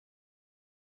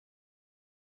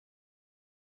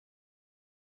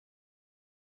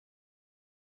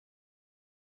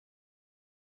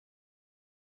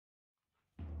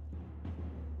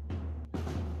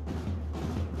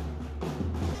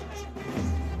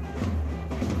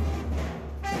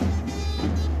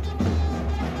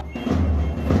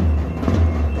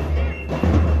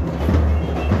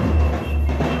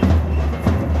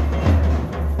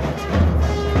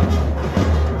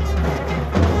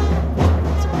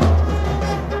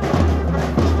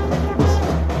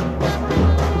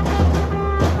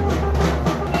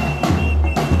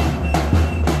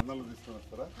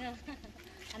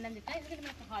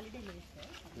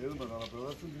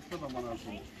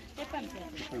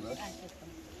అయిపోయిందా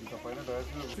ఇంకా పైన డయాస్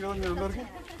అందరికి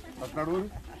అటు నడువు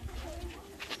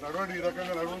నడవండి ఈ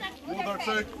రకంగా నడువు move that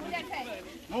side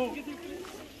move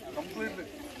completely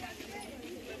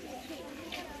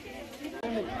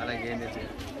అలాగే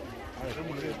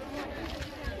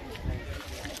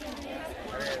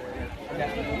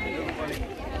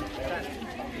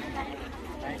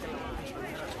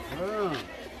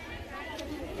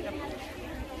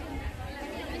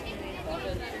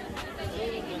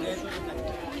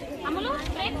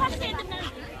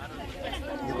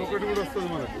ఇంకొకటి కూడా వస్తుంది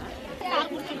మనకి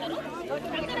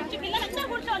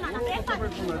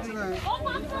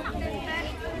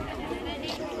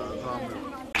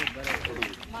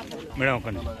మేడం ఒక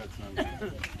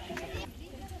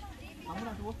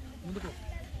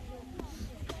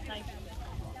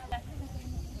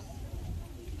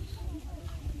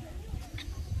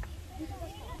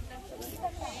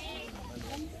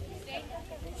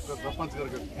సర్పంచ్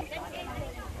గారికి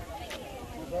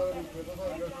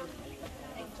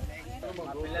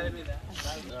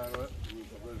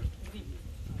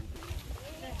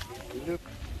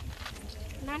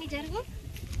నాని జరుగు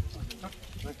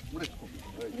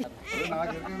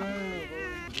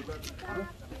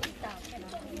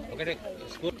ఒకటే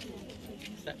స్కూల్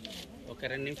ఒక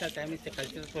 2 నిమిషాలు టైం ఇస్తే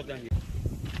కల్చరల్ ప్రోగ్రామ్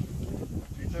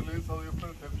టీచర్లు ఏం చదువు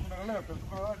చెప్తారు తెలుసుకున్నారా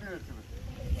తెలుసుకున్నారా అంటే వచ్చింది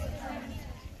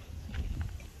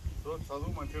సో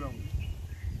చదువు మంచిగా ఉంది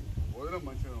భోజనం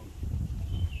మంచిగా ఉంది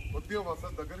కొద్దిగా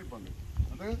వసతి దగ్గర ఇబ్బంది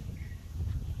అంతే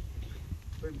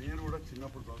నేను కూడా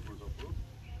చిన్నప్పుడు చదువుకునేటప్పుడు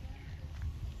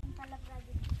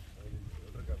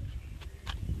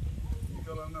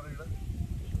అన్నారు ఇక్కడ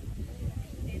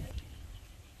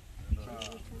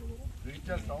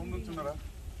జగిత్యాల టౌన్ నుంచి ఉన్నారా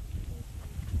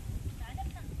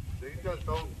Jagtial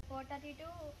town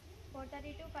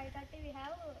 4:30 to 5:30 we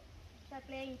have the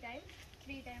playing time,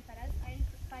 free time for us, and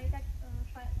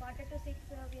 5:45 to 6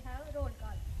 we have roll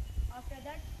call. After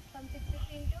that from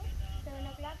 6:15 to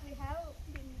 7 o'clock we have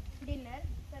dinner.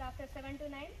 Sir, after 7 to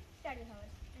 9 study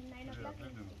hours and 9 o'clock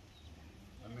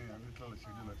అన్నిట్లో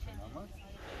schedule వచ్చిందమ్మా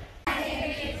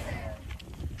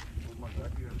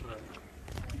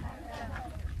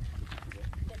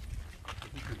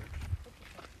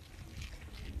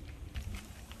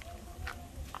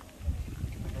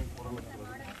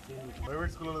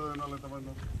private స్కూల్లో చదివిన వాళ్ళు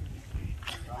ఎంతమంది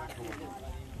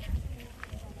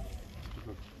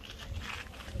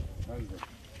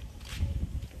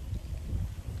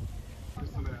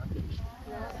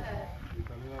ఈ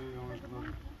తల్లిదండ్రులు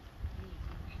ఏమంటున్నారు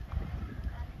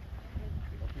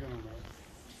గట్టిగానే ఉన్నా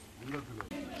అందరు పిల్లలు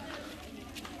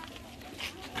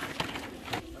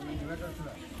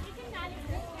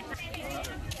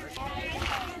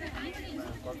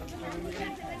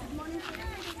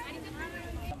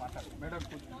మేడం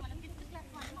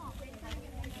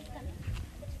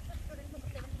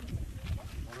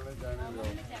జాయిన్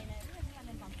అయ్యారు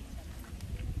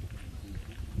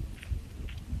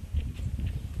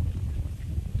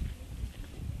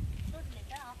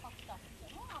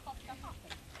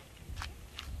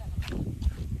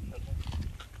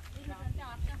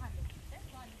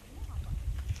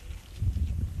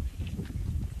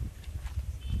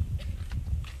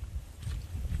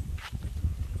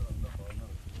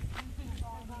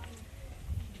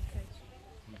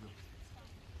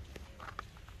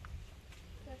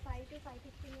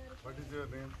What is your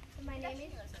name? My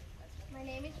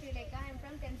name is Srilekha. I am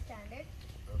from 10th standard.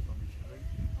 I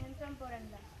am from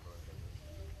Poranda.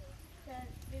 Sir,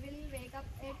 we will wake up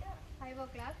at 5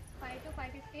 o'clock. 5 to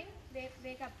 5:15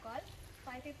 wake up call.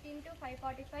 5:15 to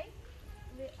 5:45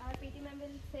 our PT ma'am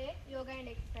will say yoga and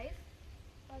exercise.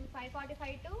 From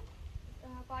 5:45 to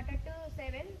quarter to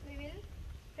 7 we will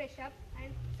fresh up,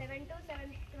 and 7 to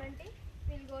 7:20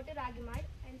 we will go to Ragimad,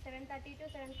 and 7:30 to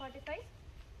 7:45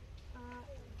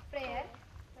 prayer.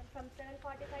 From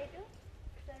 7:45 to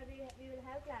we will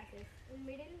have classes. In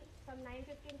middle from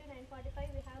 9:15 to 9:45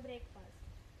 we have breakfast.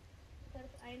 Sir,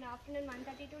 in afternoon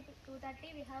 1:30 to 2:30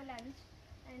 we have lunch,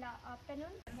 and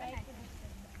afternoon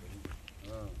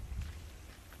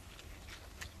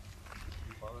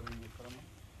father ఏం చేస్తారమ్మా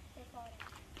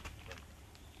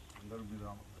అందరూ మీరు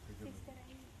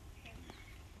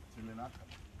చెల్లినా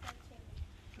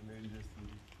చెల్లి ఏం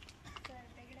చేస్తుంది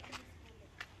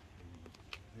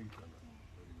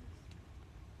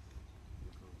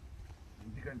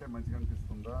ఇంటికంటే మంచిగా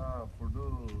అనిపిస్తుందా food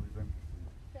ఇది అనిపిస్తుంది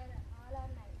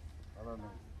అలా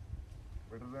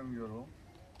బెటర్ దాన్ యువర్ హోమ్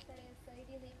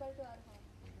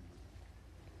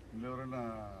ఇందులో ఎవరైనా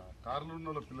కార్లు ఉన్న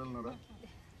వాళ్ళ పిల్లలు ఉన్నారా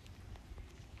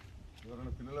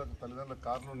ఎవరైనా పిల్లల తల్లిదండ్రుల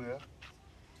కార్లు ఉన్నాయా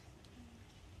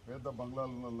పెద్ద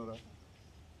బంగ్లాలు ఉన్నారా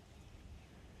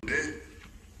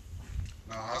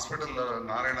నా హాస్పిటల్లో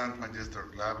నారాయణ అని పనిచేస్తాడు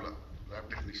ల్యాబ్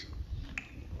టెక్నీషియన్.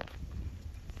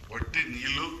 వట్టి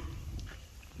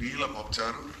నీళ్ళ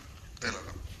పప్పుచారు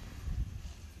తెలడం.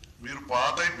 మీరు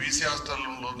పాత బీసీ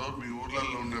హాస్టల్లో మీ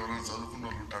ఊర్లలో ఉండే ఎవరైనా చదువుకున్న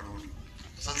వాళ్ళు ఉంటాడు,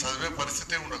 అసలు చదివే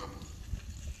పరిస్థితే ఉండకపోతే.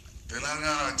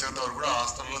 తెలంగాణ వచ్చేంత వరకు కూడా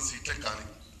హాస్టల్లో సీట్లే ఖాళీ,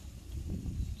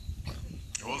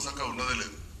 ఎవరు చక్కగా ఉన్నదే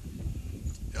లేదు.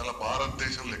 ఇలా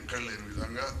భారతదేశంలో ఎక్కడ లేని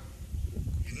విధంగా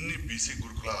ఇన్ని బీసీ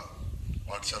గురుకుల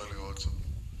పాఠశాలలు కావచ్చు,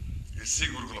 ఎస్సీ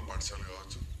గురుకుల పాఠశాలలు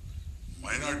కావచ్చు,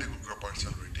 మైనార్టీ గురుకుల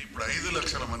పాఠశాలలు పెట్టి ఇప్పుడు 5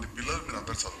 లక్షల మంది పిల్లలు మీరు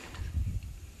అందరు చదువుకుంటారు.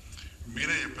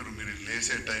 మీరే చెప్పారు, మీరు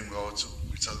లేసే టైం కావచ్చు,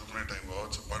 మీరు చదువుకునే టైం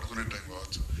కావచ్చు, పడుకునే టైం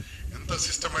కావచ్చు, ఎంత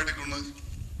సిస్టమేటిక్ ఉన్నది.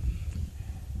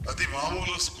 అది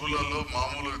మామూలు స్కూళ్ళల్లో,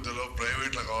 మామూలు విద్యలో,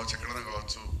 ప్రైవేట్లో కావచ్చు, ఎక్కడైనా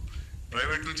కావచ్చు.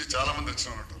 ప్రైవేట్ నుంచి చాలా మంది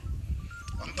వచ్చిన ఉంటారు.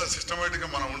 అంత సిస్టమేటిక్గా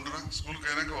మనం ఉంటున్నాం. స్కూల్కి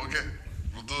అయినాక ఓకే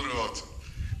వృద్ధులు కావచ్చు,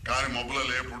 కానీ మబ్బుల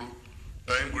లేపుడు,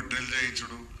 టైంకు డ్రిల్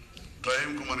చేయించుడు,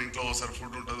 టైంకు మన ఇంట్లో ఓసారి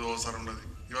ఫుడ్ ఉంటుంది, ఓసారి ఉండదు,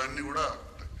 ఇవన్నీ కూడా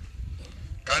ఉంటాయి.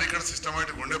 కానీ ఇక్కడ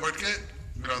సిస్టమేటిక్ ఉండేపటికే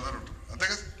మీరు అందరూ ఉంటారు, అంతే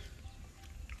కదా.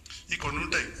 ఈ కొన్ని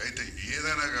ఉంటాయి. అయితే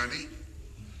ఏదైనా కానీ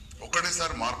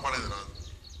ఒకటేసారి మార్పు అనేది రాదు.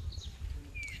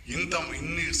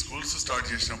 ఇన్ని స్కూల్స్ స్టార్ట్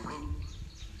చేసినప్పుడు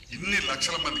ఇన్ని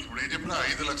లక్షల మందికి, ఇప్పుడు ఏం చెప్పినా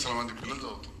 5 లక్షల మంది పిల్లలు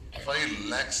చదువుతారు. 5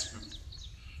 lakhs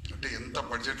అంటే ఎంత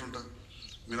బడ్జెట్ ఉంటుంది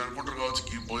మీరు అనుకుంటారు కావచ్చు.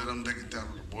 ఈ భోజనం తగ్గితే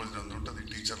భోజనం ఉంటుంది,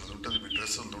 టీచర్లు ఉంటుంది, మీ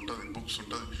డ్రెస్సులు ఉంటుంది, బుక్స్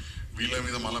ఉంటుంది, వీళ్ళ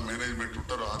మీద మళ్ళీ మేనేజ్మెంట్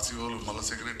ఉంటారు, ఆర్సీఓలు, మళ్ళీ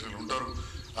సెక్రటరీలు ఉంటారు,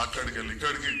 అక్కడికి వెళ్ళి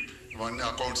ఇక్కడికి ఇవన్నీ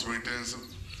అకౌంట్స్ మెయింటెనెన్స్.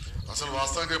 అసలు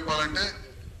వాస్తవం చెప్పాలంటే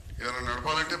ఏదైనా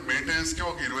నడపాలంటే మెయింటెనెన్స్కే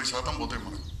ఒక 20% పోతాయి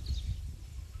మనకు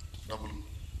డబ్బులు.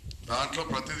 దాంట్లో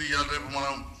ప్రతిదీ ఇవాళ రేపు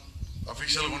మనం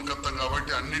అఫీషియల్ కొనుకొస్తాం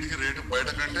కాబట్టి అన్నిటికీ రేటు బయట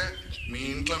కంటే మీ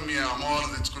ఇంట్లో మీ అమ్మవాళ్ళు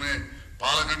తెచ్చుకునే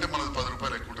పాల కంటే మనది 10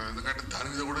 రూపాయలు ఎక్కువ ఉంటుంది. ఎందుకంటే దాని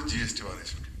మీద కూడా జిఎస్టీ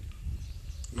వారేసారు,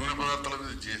 నూనె పదార్థాల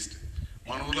మీద జిఎస్టీ.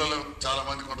 మన ఊళ్ళలో చాలా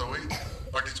మంది కొంత పోయి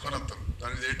పట్టించుకొని వస్తారు,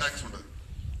 దాని మీద ఏ ట్యాక్స్ ఉండదు.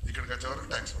 ఇక్కడికి వచ్చే వరకు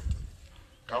ట్యాక్స్ పడుతుంది.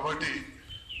 కాబట్టి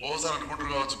ఓసారి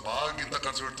అనుకుంటారు కావచ్చు, బాగా ఇంత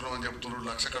ఖర్చు పెడుతున్నాం అని చెప్తున్నారు, 1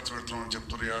 లక్ష ఖర్చు పెడుతున్నాం అని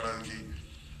చెప్తున్నారు, ఏడాదికి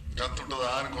గంత ఉంటుందా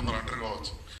అని కొందరు అంటారు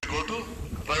కావచ్చు. Go to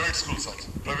private schools also,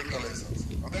 private colleges also.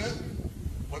 అదే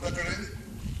పోతే అక్కడ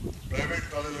ప్రైవేట్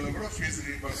కాలేజీలో కూడా ఫీజు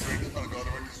రీయింబర్స్మెంట్ మన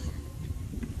గవర్నమెంట్ ఇస్తుంది.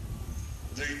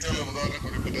 జగిత్యాల ఉదాహరణ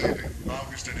కొన్ని పెద్ద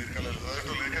రామకృష్ణ డిగ్రీ కాలేజ్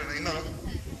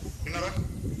విన్నారా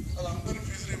వాళ్ళందరూ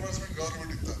ఫీజు రీయింబర్స్మెంట్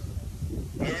గవర్నమెంట్ ఇస్తారు.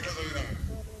 ప్రైవేట్లో చదివినా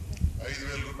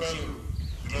 5,000 రూపాయలు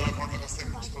పిల్లల అకౌంట్లోకి వస్తాయి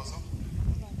బుక్స్ కోసం.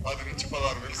 10 నుంచి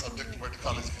 16,000 సబ్జెక్ట్ బట్టి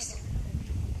కాలేజీకి ఇస్తారు.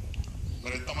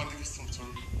 మరి ఎంతమందికి ఇస్తుంది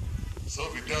చూడండి. సో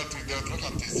విద్యార్థులకు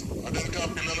అంత ఇస్తుంది. అంటే ఆ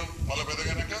పిల్లలు మళ్ళీ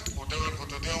పెద్దగాక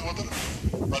ఉద్యోగం పోతారు.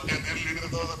 18 ఏళ్ళు నిండిన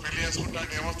తర్వాత పెళ్లి చేసుకుంటా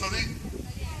అంటే ఏమొస్తుంది?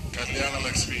 కళ్యాణ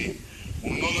లక్ష్మి.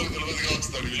 ఉన్నోళ్ళకి తెలియదు కావచ్చు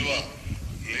దాని విలువ,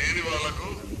 లేని వాళ్ళకు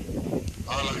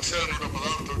ఆ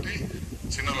 1,116 తోటి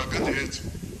చిన్న లగ్గం చేయొచ్చు.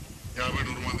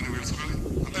 50-100 మందిని పిలుచుకొని,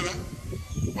 అంతేనా?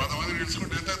 100 మందిని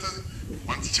పిలుచుకుంటే ఎంత అవుతుంది?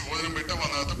 మంచి భోజనం పెట్టా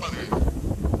 100 10,000.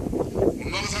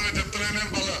 ఉన్నోళ్ళ సంగతి చెప్తానే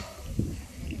నేను బాగా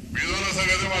బీదోళ్ళ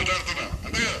సంగతి మాట్లాడుతున్నా,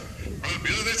 అంతే కదా. వాళ్ళు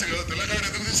బీద దేశం కదా, తెల్లకాడ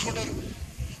ఎందుకు తీసుకుంటారు?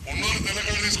 ఉన్నోళ్ళు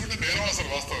తెల్లకాడ తీసుకుంటే నేరం అసలు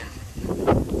వాస్తవానికి.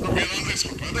 సో బీదోళ్ళు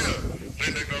తీసుకుంటారు, అంతే కదా.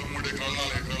 2 ఎకరాలు 3 ఎకరాలు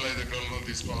 4 ఎకరాలు 5 ఎకరాలలో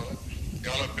తీసుకోవాలి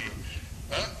గాల పిల్లలు.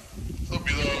 సో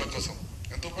బీదవాళ్ళ కోసం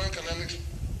ఎంత ఉపయోగం కళ్యాణ లక్ష్మి.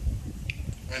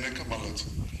 అయినాక మళ్ళీ వచ్చి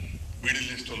మిడిల్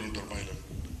లిస్ట్ వాళ్ళు ఉంటారు మహిళలు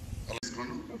అలా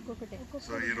తీసుకోండి.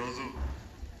 సో ఈరోజు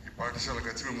ఈ పాఠశాలకు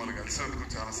వచ్చి మిమ్మల్ని కలిసినందుకు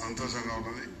చాలా సంతోషంగా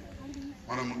ఉన్నది.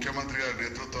 మన ముఖ్యమంత్రి గారి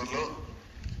నేతృత్వంలో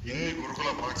ఇన్ని గురుకుల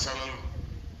పాఠశాలలు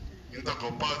ఇంత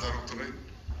గొప్పగా జరుగుతున్నాయి.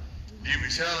 ఈ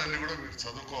విషయాలన్నీ కూడా మీరు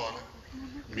చదువుకోవాలి.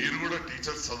 మీరు కూడా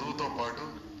టీచర్స్ చదువుతో పాటు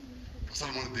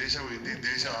అసలు మన దేశం ఏంటి,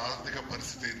 దేశ ఆర్థిక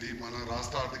పరిస్థితి ఏంటి, మన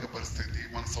రాష్ట్ర ఆర్థిక పరిస్థితి ఏంటి,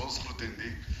 మన సంస్కృతి ఏంటి,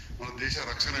 మన దేశ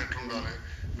రక్షణ ఎట్లుండాలి,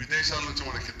 విదేశాల నుంచి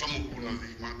మనకి ఎట్లా ముప్పున్నది,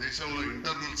 మన దేశంలో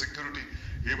ఇంటర్నల్ సెక్యూరిటీ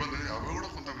ఏముంది, అవి కూడా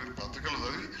కొంత మీరు పత్రికలు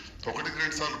చదివి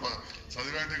 1-2 సార్లు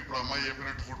చదివాంటే ఇప్పుడు అమ్మాయి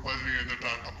చెప్పినట్టు ఫుడ్ పాయిజనింగ్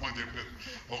ఏంటంటే తప్పని చెప్పారు.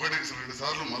 1-2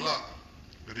 సార్లు మళ్ళా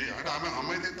అంటే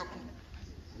అమ్మాయిదే తప్పు,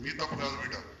 మీ తప్పు కాదు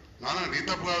బిడ్డ, నాన్న నీ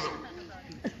తప్పు కాదు.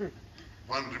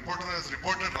 One reporter Hess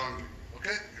reported wrong.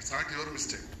 Okay, it's not your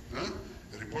mistake.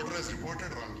 Reporter Hess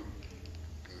reported wrong.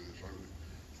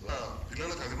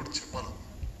 పిల్లలకు అది కూడా చెప్పాలి.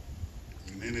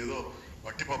 నేనేదో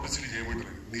వట్టి పబ్లిసిటీ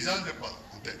చేయమంటాను, నిజాలు చెప్పాలి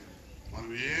అంతే. మనం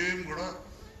ఏం కూడా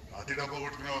అతి డబ్బా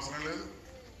కొట్టుకునే అవసరం లేదు.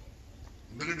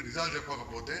 ఎందుకంటే నిజాలు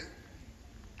చెప్పకపోతే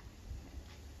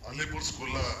అల్లీపూర్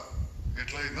స్కూల్లో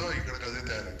ఎట్లయిందో ఇక్కడికి అదే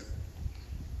తయారైంది.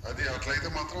 అది అట్లయితే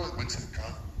మాత్రం అది మంచిది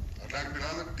కాదు. అట్లాంటి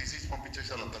పిల్లలకు టీసీస్ పంపించేసి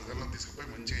వాళ్ళ తల్లిదండ్రులను తీసుకుపోయి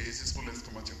మంచిగా ఏసీ స్కూల్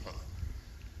వేసుకోమని చెప్పాలి.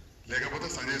 లేకపోతే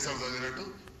సంజయ్ సార్ చదివినట్టు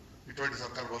ఇటువంటి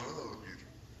సర్కార్ వాళ్ళు చదివారు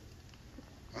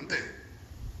అంతే.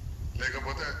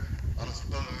 లేకపోతే వాళ్ళ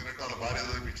చుట్టాలు చదివినట్టు వాళ్ళ భార్య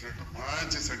చదివించినట్టు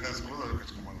మంచి సెంటర్ స్కూల్లో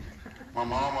చదివించుకోమని మా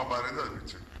మామ మా భార్య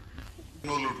చదివించాడు.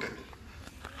 నోళ్ళు ఉంటాయి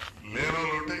లేని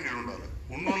వాళ్ళు ఉంటే ఈడు ఉండాలి.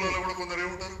 ఉన్నోళ్ళలో కూడా కొందరు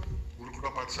ఏముంటారు, గురుకుల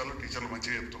పాఠశాలలో టీచర్లు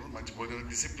మంచిగా చెప్తున్నారు, మంచి భోజనం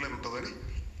డిసిప్లిన్ ఉంటుందని.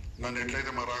 నన్ను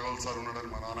ఎట్లయితే మా రాఘవల్ సార్ ఉన్నాడని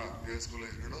మా నాన్న ఏ స్కూల్లో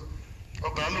వేసినాడో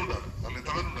ఒక వాళ్ళు ఉండాలి. వాళ్ళు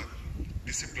ఎంతమంది ఉండాలి,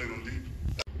 డిసిప్లిన్ ఉంది.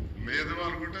 లేదు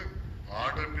అనుకుంటే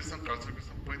ఆటో ఇప్పిస్తాం, ఖర్చు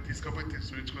ఇప్పిస్తాం, పోయి తీసుకుపోయి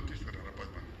చూపించుకొని తీసుకురా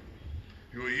 10 మంది.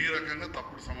 ఇగో ఈ రకంగా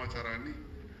తప్పుడు సమాచారాన్ని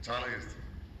చాలా చేస్తారు.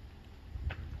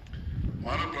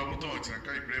 మన ప్రభుత్వం వచ్చినాక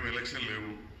ఇప్పుడేం ఎలక్షన్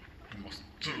లేవు,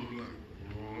 మస్తు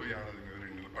ఏడాది 2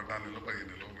 నెలలు 14 నెలలు 15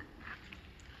 నెలలు ఉన్నాయి.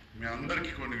 మీ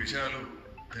అందరికీ కొన్ని విషయాలు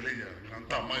తెలియజేయాలి.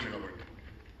 మీరంతా అమ్మాయిలు కాబట్టి,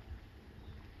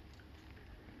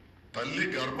 తల్లి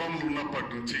గర్భంలో ఉన్నప్పటి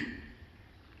నుంచి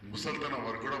ముసలితనం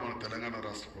వరకు కూడా మన తెలంగాణ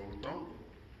రాష్ట్ర ప్రభుత్వం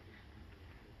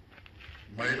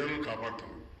మహిళలను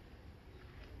కాపాడుతుంది.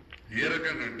 ఏ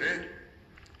రకంగా అంటే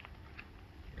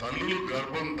తల్లులు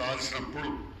గర్భం దాల్చినప్పుడు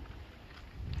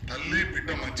తల్లి బిడ్డ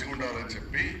మంచిగా ఉండాలని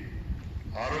చెప్పి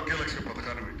ఆరోగ్య లక్ష్య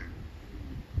పథకాన్ని పెట్టింది.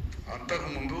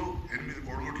 అంతకుముందు 8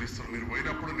 కోడిగుడ్లు ఇస్తారు. మీరు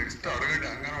పోయినప్పుడు నెక్స్ట్ అడగండి,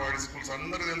 అంగన్వాడీ స్కూల్స్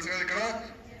అందరూ తెలుసు కదా ఇక్కడ.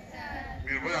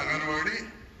 మీరు పోయి అంగన్వాడీ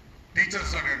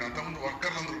టీచర్స్ అడగండి. అంతకుముందు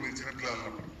వర్కర్లు అందరూ మీరు చిన్నపిల్లలు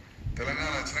అన్నప్పుడు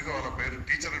తెలంగాణ వచ్చినాక వాళ్ళ పేరు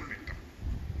టీచర్ అని పెట్టాం.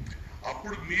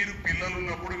 అప్పుడు మీరు పిల్లలు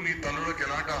ఉన్నప్పుడు మీ తల్లులకు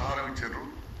ఎలాంటి ఆహారం ఇచ్చారు,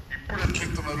 ఇప్పుడు ఎట్లా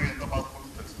ఇస్తున్నారు, ఎంత మార్పులు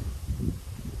తెలుసు.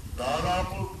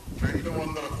 దాదాపు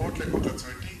 200 కోట్లు ఎక్కువ ఖర్చు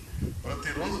పెట్టి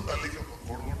ప్రతిరోజు తల్లికి ఒక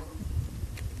కోడిగుడ్డు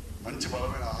మంచి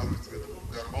బలమైన ఆహారం ఇచ్చేందుకు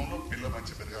గర్భంలో పిల్ల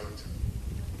మంచి పెరగాలని.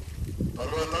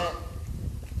 తర్వాత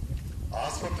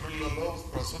ఆసుపత్రులలో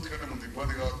ప్రసూతి కంటే ముందు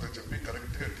ఇబ్బంది కావద్దని చెప్పి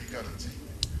కరెక్ట్గా టీకాలు ఇచ్చి,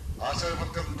 ఆశా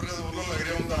వర్కర్లు ఉంటారు కదా ఊళ్ళో,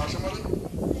 ఐడియా ఉందా ఆశమాలు,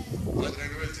 వాళ్ళకి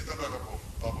 2000 జీతం రాకపో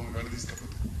పాపం కానీ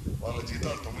తీసుకపోతే వాళ్ళ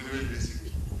జీతాలు 9000 చేసి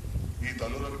ఈ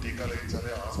తల్లులకు టీకాలు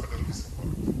వేయించాలి, హాస్పిటల్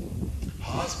తీసుకోవాలి.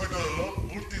 హాస్పిటల్లో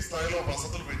పూర్తి స్థాయిలో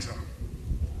వసతులు పెంచాం.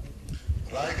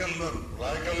 రాయకల్లో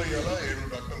ఇలా 7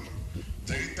 డాక్టర్లు.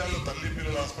 జగిత్యాలలో తల్లి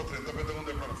పిల్లల ఆసుపత్రి ఎంత పెద్దగా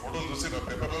ఉంది, ఎప్పుడైనా ఫోటోలు చూసి నా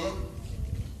పేపర్లలో.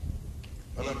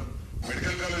 అలా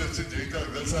మెడికల్ కాలేజ్ వచ్చి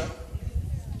జగిత్యాలకు తెలుసా?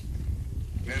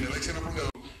 నేను ఎలక్షన్ అప్పుడు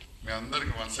కదా. మీ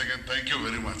అందరికి once again thank you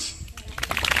very much.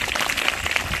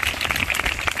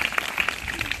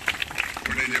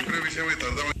 ఇప్పుడు నేను చెప్పిన విషయం అయితే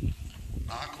అర్థమైంది.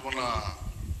 నాకు మొన్న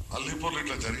అల్లీపూర్లో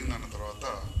ఇట్లా జరిగిందన్న తర్వాత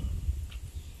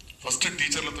ఫస్ట్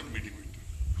టీచర్లతో మీటింగ్ పెట్టాను.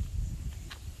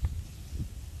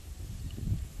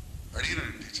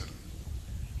 అడిగినాను టీచర్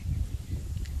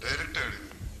డైరెక్ట్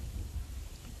అడిగినాను,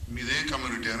 మీదేం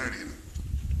కమ్యూనిటీ అని అడిగిన.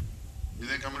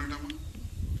 మీదేం కమ్యూనిటీ అమ్మా?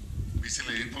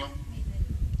 బీసీలో ఏం కులం?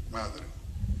 మాదరి.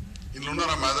 ఇందులో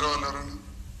ఉన్నారా మాదరి వాళ్ళు ఎవరన్నా?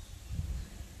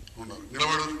 ఉన్నారు.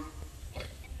 నిలబడు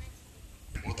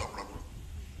పోతా అప్పుడప్పుడు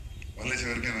మళ్ళీ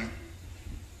ఎవరికైనా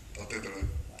తాతయ్యడా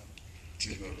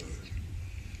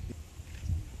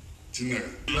చిన్నగా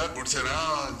ఇలా గుడిసేనా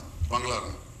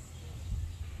బంగ్లానా?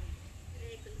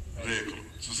 రేకులు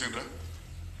చూసిండ్రా?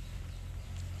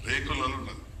 రేకులలో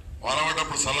ఉన్నది. వాన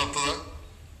పడ్డప్పుడు చల్ల వస్తుందా?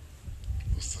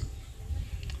 వస్తుంది.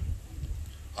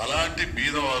 అలాంటి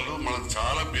బీద వాళ్ళు, మనకు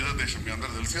చాలా బీద దేశం, మీ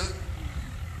అందరూ తెలుసు కదా.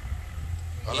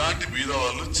 అలాంటి బీద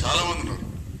వాళ్ళు చాలా మంది ఉన్నారు.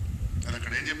 నేను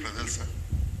అక్కడ ఏం చెప్పినా తెలుసా?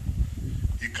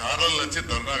 ఈ కార్లలో వచ్చి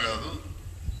ధర్నా కాదు,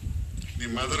 నీ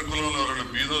మెదర్ కులంలో ఎవరైనా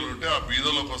బీదోళ్ళు ఉంటే ఆ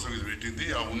బీదోళ్ళ కోసం ఇది పెట్టింది.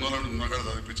 ఆ ఉన్నోళ్ళని ఉన్నకాడ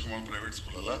చదివించుకోమని ప్రైవేట్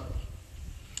స్కూళ్ళ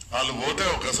వాళ్ళు పోతే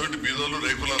ఒక అసలు బీదోళ్ళు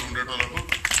రేకులలో ఉండేటోళ్ళకు,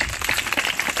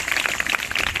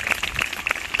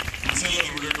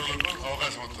 మిసైళ్ళు ఉండేటోళ్ళకు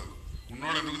అవకాశం వస్తుంది.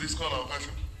 ఉన్నోడు ఎందుకు తీసుకోవాలి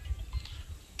అవకాశం?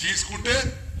 తీసుకుంటే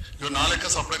ఇక నా లెక్క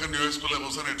సపరేట్గా న్యూ స్కూల్లో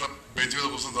కూర్చొని ఇట్లా బెంచ్ మీద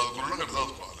కూర్చొని చదువుకున్నాడు, అట్లా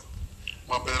చదువుకోవాలి.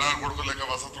 మా పెదనాన్న కొడుకు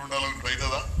లెక్క వసతులు ఉండాలని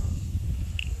అవుతుందా?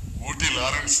 ఊటీ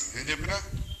లారెన్స్ ఏం చెప్పినా,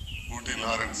 ఊటీ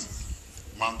లారెన్స్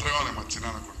మా అంతరేవాళ్ళే మా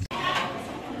చిన్నాన్న కొడుకు.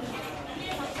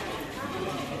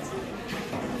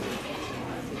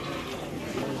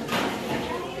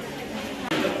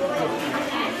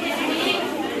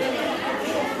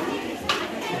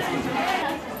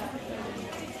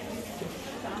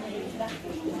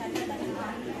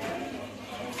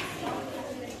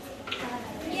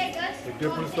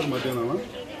 ఎప్పుడు ఇస్తారు? మధ్యాహ్నమా?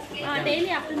 Daily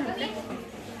afternoon.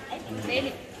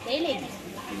 డైలీ